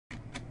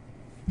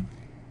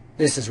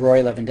This is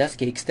Rory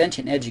Lewandoski,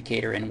 Extension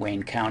Educator in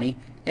Wayne County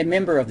and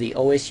member of the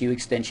OSU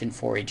Extension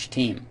Forage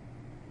team.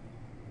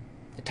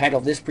 The title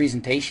of this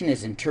presentation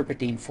is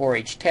Interpreting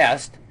Forage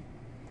Test.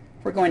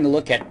 We're going to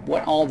look at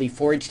what all the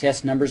forage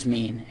test numbers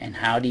mean and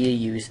how do you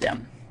use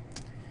them.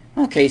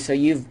 Okay, so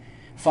you've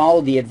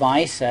followed the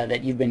advice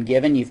that you've been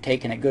given. You've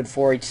taken a good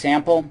forage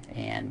sample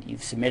and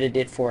you've submitted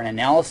it for an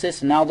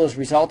analysis, and now those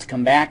results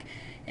come back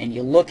and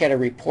you look at a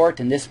report,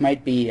 and this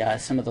might be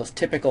some of those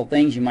typical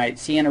things you might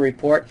see in a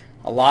report.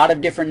 A lot of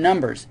different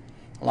numbers,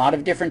 a lot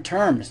of different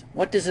terms.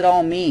 What does it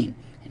all mean,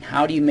 and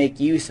how do you make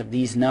use of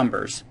these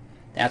numbers?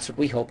 That's what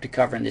we hope to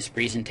cover in this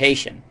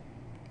presentation.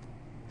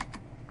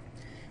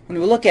 When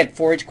we look at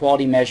forage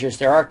quality measures,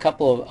 there are a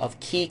couple of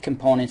key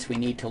components we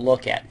need to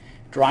look at.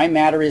 Dry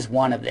matter is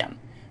one of them.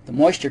 The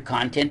moisture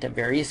content of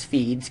various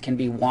feeds can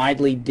be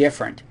widely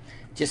different.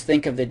 Just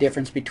think of the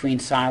difference between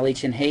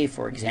silage and hay,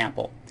 for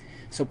example.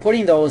 So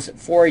putting those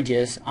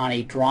forages on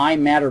a dry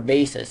matter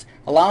basis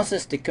allows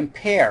us to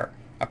compare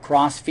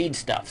across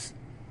feedstuffs.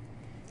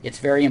 It's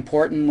very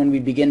important when we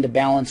begin to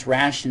balance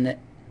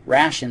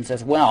rations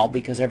as well,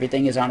 because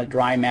everything is on a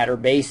dry matter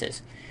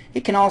basis.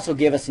 It can also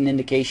give us an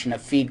indication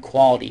of feed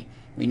quality.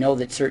 We know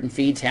that certain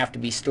feeds have to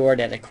be stored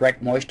at a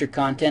correct moisture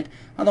content,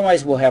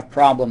 otherwise we'll have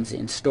problems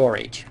in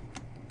storage.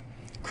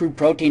 Crude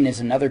protein is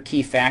another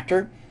key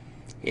factor.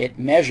 It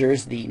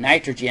measures the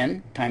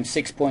nitrogen times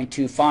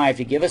 6.25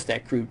 to give us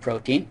that crude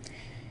protein.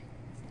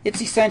 It's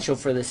essential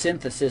for the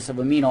synthesis of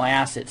amino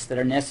acids that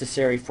are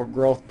necessary for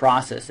growth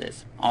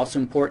processes, also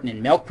important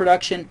in milk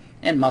production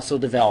and muscle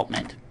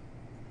development.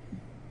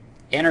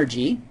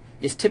 Energy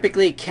is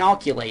typically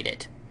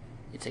calculated.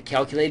 It's a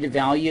calculated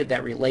value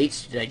that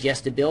relates to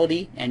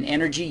digestibility and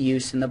energy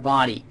use in the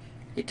body.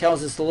 It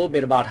tells us a little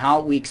bit about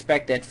how we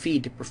expect that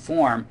feed to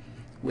perform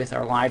with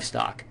our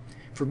livestock.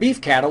 For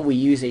beef cattle, we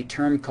use a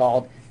term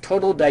called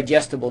total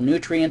digestible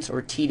nutrients,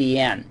 or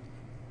TDN.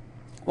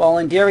 While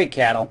in dairy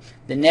cattle,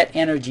 the net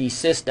energy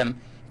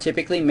system,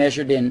 typically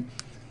measured in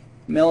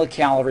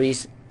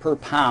millicalories per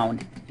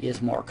pound,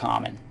 is more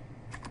common.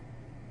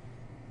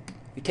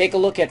 We take a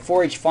look at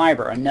forage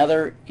fiber,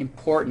 another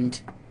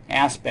important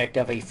aspect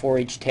of a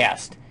forage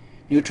test.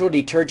 Neutral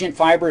detergent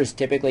fiber is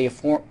typically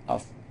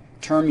a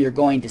term you're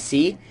going to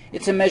see.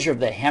 It's a measure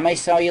of the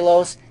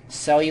hemicellulose,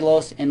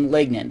 cellulose, and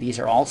lignin. These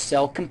are all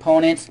cell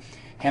components.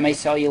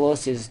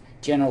 Hemicellulose is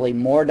generally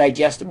more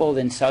digestible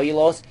than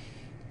cellulose,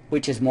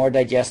 which is more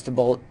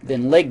digestible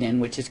than lignin,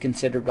 which is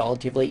considered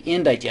relatively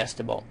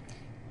indigestible.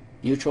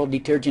 Neutral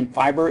detergent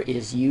fiber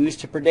is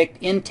used to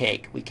predict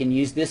intake. We can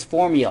use this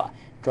formula.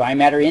 Dry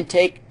matter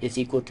intake is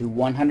equal to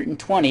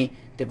 120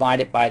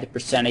 divided by the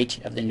percentage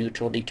of the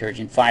neutral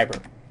detergent fiber.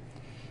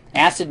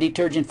 Acid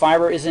detergent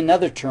fiber is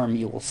another term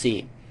you will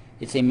see.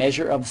 It's a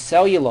measure of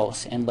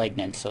cellulose and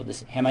lignin, so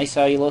this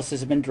hemicellulose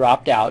has been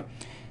dropped out.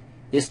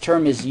 This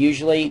term is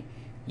usually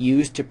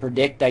used to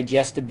predict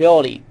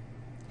digestibility.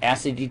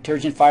 Acid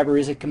detergent fiber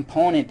is a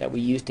component that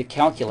we use to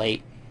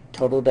calculate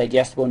total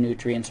digestible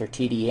nutrients, or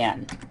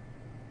TDN.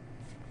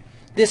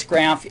 This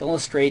graph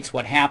illustrates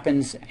what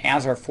happens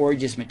as our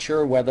forages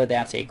mature, whether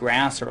that's a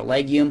grass or a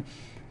legume.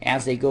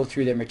 As they go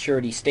through their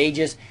maturity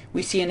stages,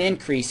 we see an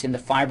increase in the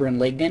fiber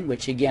and lignin,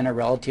 which again are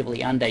relatively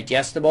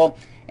undigestible,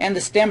 and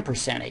the stem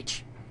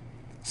percentage.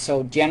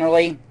 So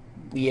generally,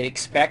 we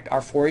expect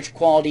our forage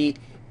quality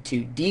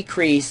to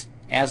decrease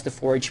as the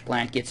forage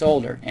plant gets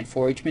older, and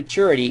forage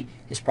maturity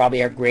is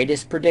probably our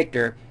greatest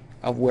predictor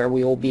of where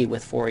we will be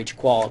with forage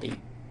quality.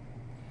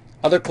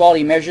 Other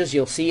quality measures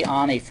you'll see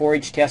on a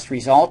forage test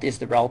result is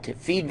the relative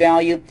feed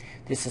value.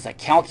 This is a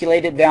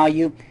calculated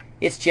value.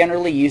 It's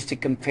generally used to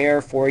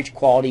compare forage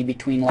quality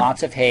between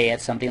lots of hay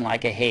at something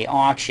like a hay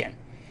auction.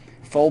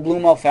 Full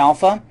bloom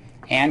alfalfa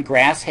and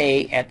grass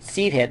hay at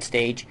seed head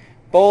stage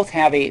both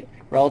have a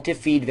relative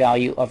feed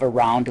value of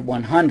around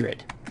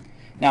 100.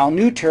 Now, a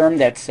new term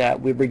that's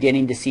we're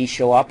beginning to see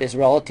show up is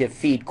relative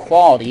feed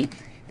quality.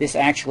 This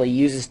actually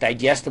uses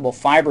digestible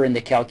fiber in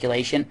the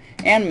calculation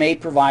and may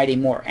provide a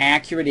more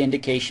accurate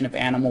indication of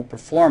animal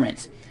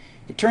performance.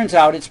 It turns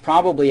out it's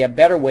probably a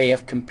better way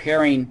of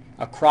comparing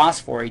across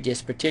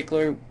forages,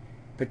 particularly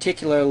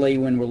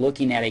when we're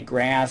looking at a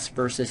grass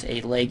versus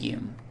a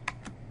legume.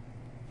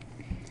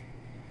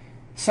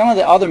 Some of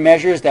the other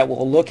measures that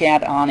we'll look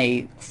at on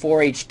a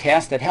forage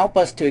test that help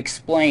us to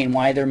explain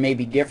why there may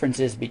be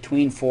differences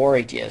between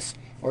forages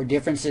or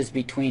differences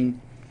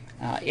between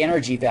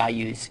energy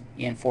values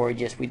in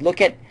forages. We'd look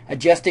at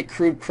adjusted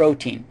crude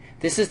protein.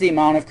 This is the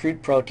amount of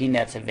crude protein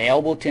that's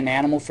available to an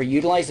animal for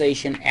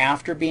utilization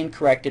after being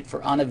corrected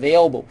for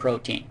unavailable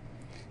protein.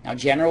 Now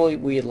generally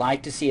we'd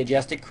like to see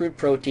adjusted crude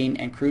protein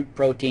and crude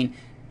protein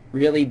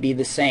really be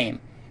the same.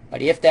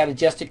 But if that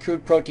adjusted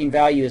crude protein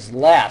value is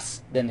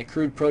less than the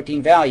crude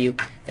protein value,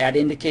 that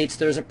indicates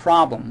there's a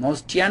problem.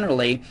 Most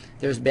generally,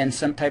 there's been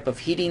some type of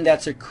heating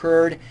that's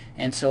occurred,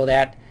 and so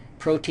that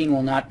protein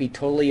will not be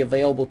totally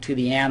available to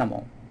the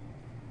animal.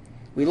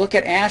 We look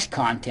at ash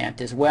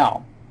content as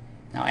well.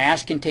 Now,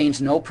 ash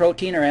contains no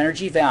protein or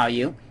energy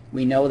value.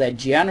 we know that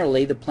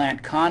generally the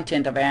plant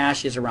content of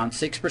ash is around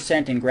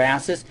 6% in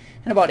grasses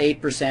and about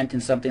 8%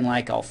 in something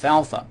like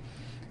alfalfa.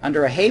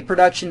 Under a hay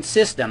production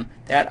system,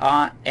 that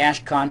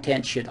ash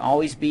content should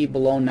always be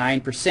below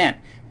 9%.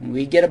 When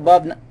we get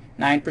above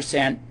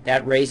 9%,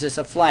 that raises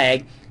a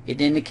flag.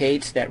 It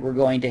indicates that we're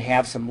going to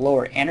have some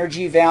lower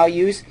energy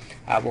values,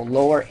 will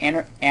lower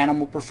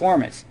animal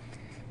performance.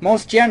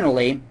 Most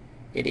generally,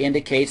 it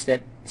indicates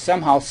that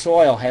somehow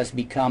soil has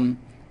become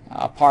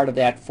a part of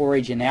that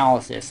forage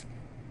analysis.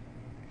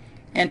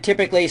 And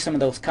typically some of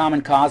those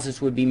common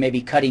causes would be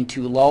maybe cutting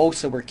too low,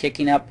 so we're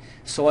kicking up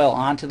soil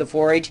onto the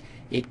forage.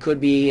 It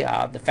could be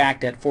the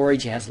fact that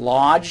forage has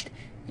lodged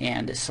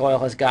and the soil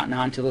has gotten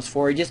onto those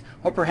forages,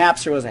 or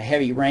perhaps there was a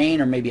heavy rain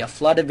or maybe a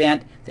flood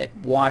event that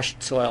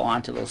washed soil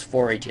onto those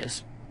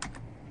forages.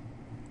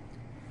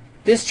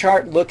 This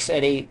chart looks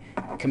at a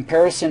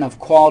comparison of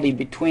quality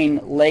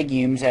between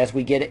legumes as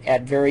we get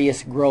at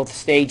various growth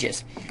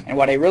stages. And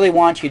what I really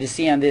want you to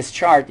see on this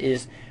chart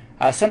is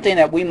something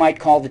that we might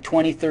call the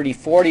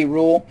 20-30-40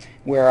 rule,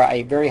 where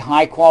a very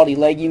high quality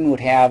legume would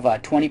have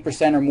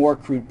 20% or more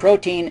crude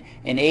protein,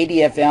 an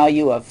ADF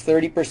value of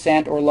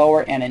 30% or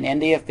lower, and an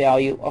NDF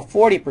value of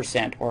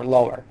 40% or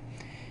lower.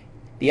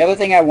 The other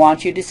thing I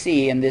want you to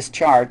see in this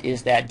chart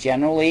is that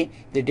generally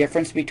the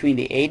difference between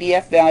the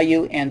ADF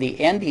value and the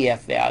NDF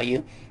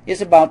value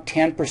is about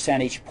 10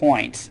 percentage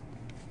points.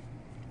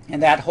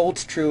 And that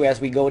holds true as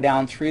we go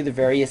down through the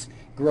various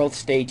growth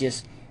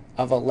stages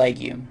of a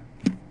legume.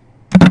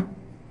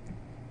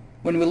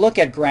 When we look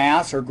at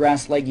grass or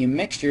grass-legume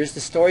mixtures, the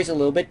story is a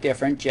little bit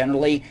different.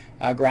 Generally,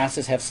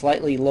 grasses have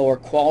slightly lower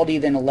quality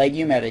than a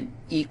legume at an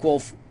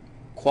equal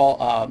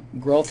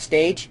growth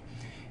stage.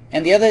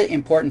 And the other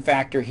important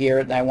factor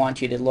here that I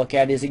want you to look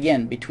at is,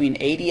 again, between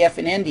ADF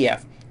and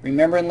NDF.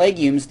 Remember, in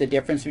legumes, the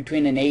difference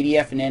between an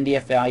ADF and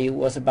NDF value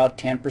was about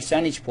 10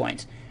 percentage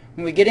points.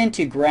 When we get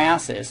into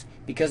grasses,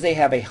 because they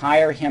have a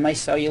higher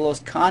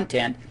hemicellulose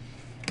content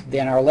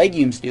than our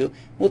legumes do,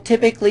 we'll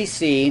typically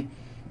see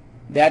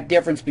that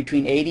difference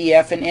between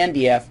ADF and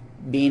NDF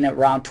being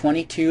around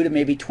 22 to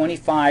maybe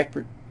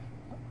 25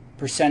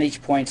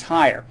 percentage points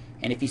higher.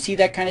 And if you see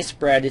that kind of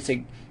spread,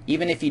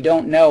 even if you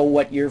don't know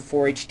what your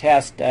forage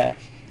test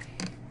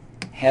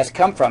has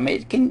come from,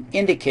 it can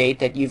indicate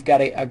that you've got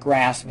a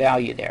grass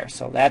value there.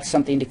 So that's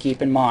something to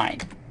keep in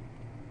mind.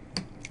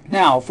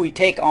 Now, if we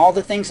take all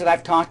the things that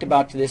I've talked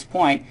about to this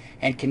point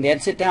and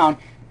condense it down,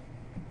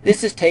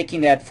 this is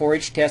taking that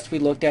forage test we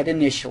looked at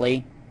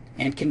initially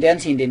and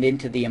condensing it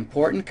into the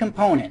important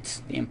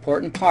components, the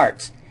important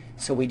parts.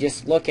 So we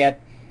just look at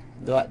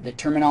the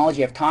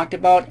terminology I've talked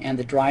about and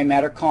the dry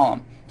matter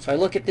column. So I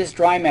look at this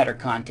dry matter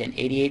content,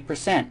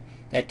 88%.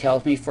 That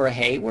tells me for a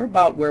hay we're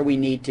about where we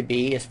need to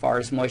be as far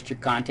as moisture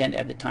content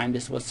at the time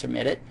this was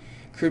submitted.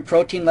 Crude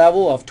protein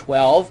level of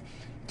 12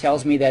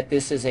 tells me that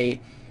this is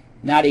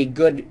not a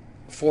good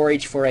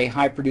forage for a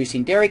high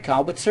producing dairy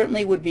cow, but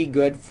certainly would be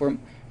good for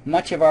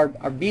much of our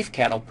beef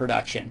cattle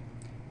production.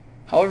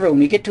 However, when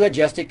we get to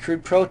adjusted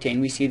crude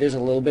protein, we see there's a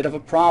little bit of a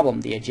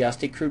problem. The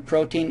adjusted crude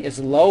protein is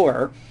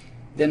lower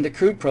than the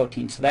crude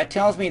protein. So that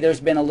tells me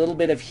there's been a little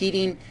bit of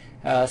heating,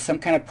 some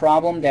kind of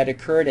problem that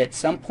occurred at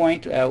some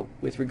point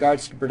with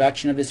regards to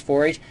production of this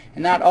forage,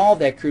 and not all of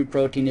that crude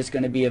protein is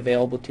going to be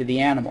available to the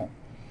animal.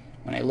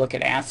 When I look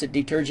at acid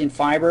detergent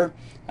fiber,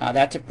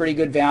 that's a pretty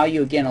good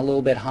value. Again, a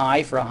little bit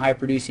high for a high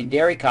producing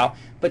dairy cow,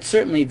 but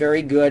certainly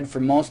very good for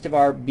most of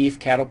our beef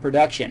cattle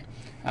production.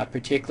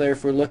 Particularly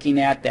if we're looking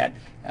at that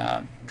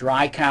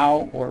dry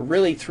cow or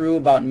really through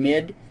about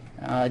mid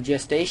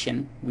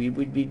gestation, we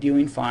would be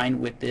doing fine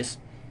with this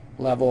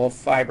level of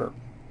fiber.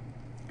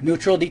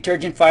 Neutral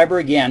detergent fiber,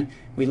 again,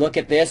 we look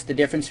at this, the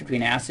difference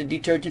between acid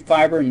detergent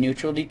fiber and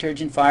neutral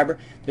detergent fiber,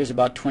 there's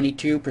about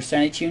 22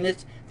 percentage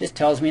units. This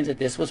tells me that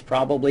this was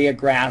probably a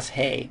grass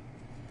hay.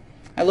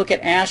 I look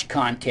at ash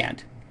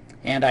content,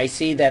 and I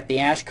see that the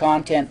ash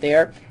content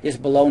there is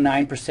below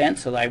 9%,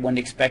 so I wouldn't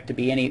expect to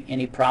be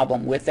any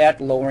problem with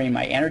that, lowering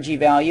my energy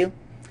value.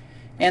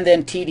 And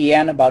then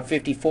TDN about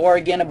 54,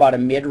 again about a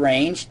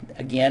mid-range,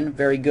 again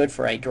very good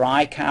for a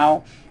dry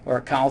cow or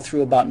a cow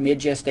through about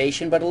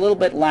mid-gestation, but a little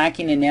bit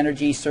lacking in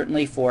energy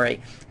certainly for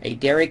a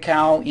dairy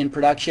cow in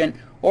production,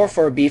 or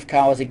for a beef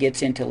cow as it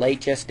gets into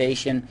late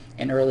gestation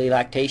and early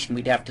lactation.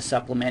 We'd have to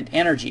supplement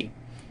energy.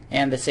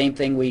 And the same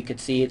thing we could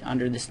see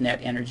under this net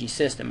energy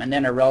system. And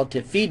then a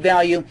relative feed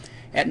value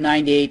at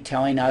 98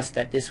 telling us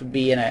that this would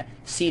be in a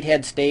seed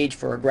head stage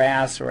for a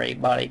grass or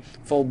about a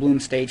full bloom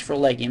stage for a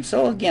legume.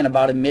 So again,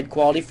 about a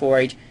mid-quality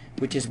forage,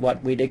 which is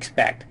what we'd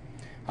expect.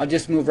 I'll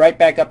just move right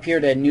back up here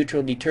to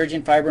neutral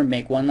detergent fiber and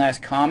make one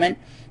last comment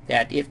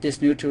that if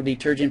this neutral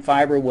detergent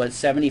fiber was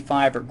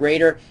 75 or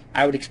greater,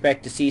 I would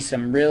expect to see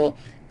some real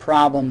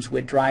problems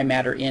with dry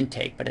matter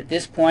intake. But at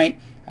this point,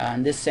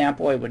 in this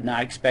sample, I would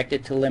not expect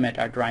it to limit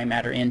our dry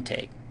matter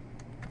intake.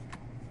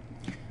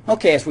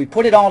 Okay, as we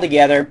put it all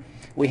together,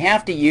 we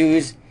have to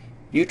use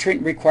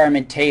nutrient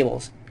requirement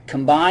tables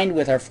combined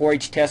with our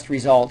forage test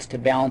results to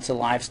balance a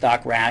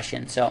livestock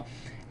ration. So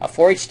a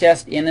forage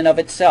test in and of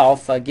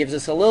itself gives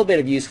us a little bit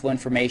of useful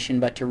information,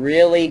 but to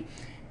really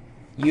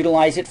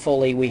utilize it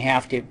fully, we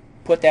have to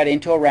put that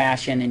into a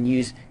ration and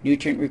use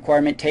nutrient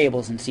requirement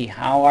tables and see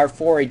how our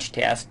forage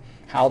test,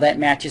 how that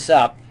matches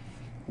up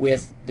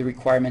with the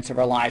requirements of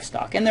our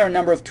livestock. And there are a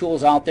number of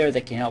tools out there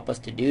that can help us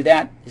to do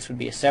that. This would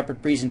be a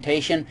separate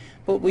presentation,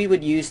 but we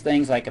would use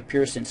things like a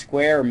Pearson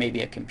Square or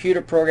maybe a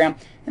computer program,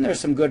 and there are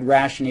some good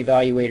ration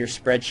evaluator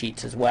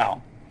spreadsheets as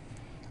well.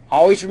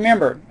 Always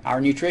remember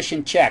our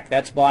nutrition check,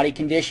 that's body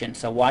condition,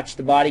 so watch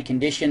the body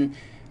condition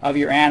of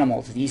your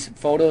animals. These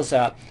photos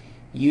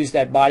use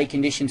that body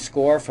condition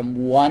score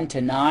from 1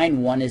 to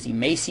 9. 1 is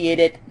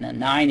emaciated, and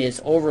 9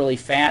 is overly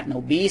fat and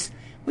obese.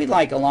 We'd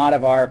like a lot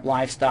of our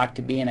livestock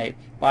to be in a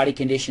body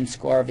condition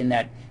score of in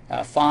that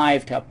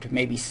 5 to up to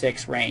maybe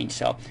 6 range.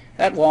 So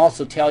that will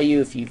also tell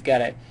you if you've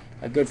got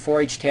a good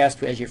forage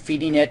test as you're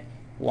feeding it.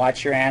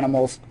 Watch your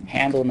animals,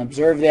 handle and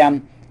observe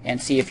them,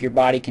 and see if your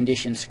body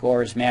condition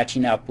score is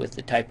matching up with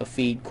the type of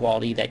feed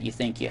quality that you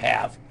think you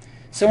have.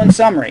 So in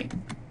summary,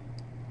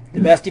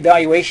 the best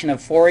evaluation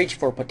of forage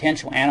for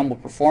potential animal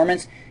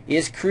performance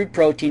is crude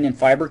protein and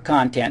fiber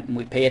content, and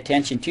we pay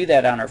attention to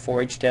that on our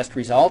forage test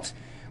results.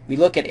 We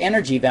look at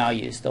energy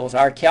values. Those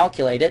are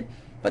calculated,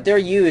 but they're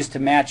used to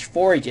match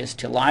forages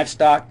to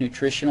livestock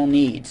nutritional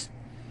needs.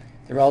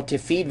 The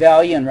relative feed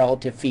value and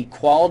relative feed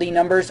quality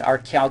numbers are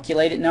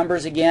calculated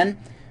numbers again,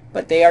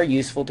 but they are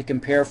useful to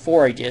compare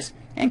forages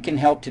and can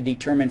help to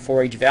determine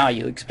forage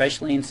value,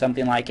 especially in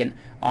something like an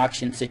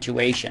auction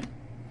situation.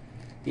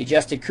 The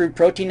adjusted crude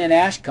protein and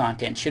ash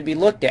content should be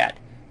looked at.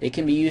 They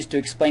can be used to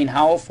explain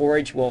how a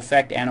forage will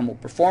affect animal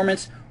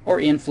performance or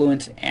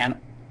influence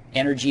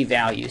energy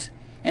values.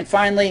 And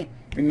finally,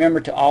 remember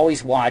to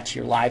always watch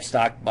your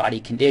livestock body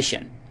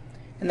condition.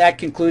 And that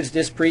concludes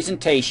this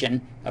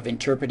presentation of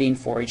interpreting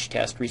forage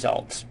test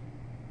results.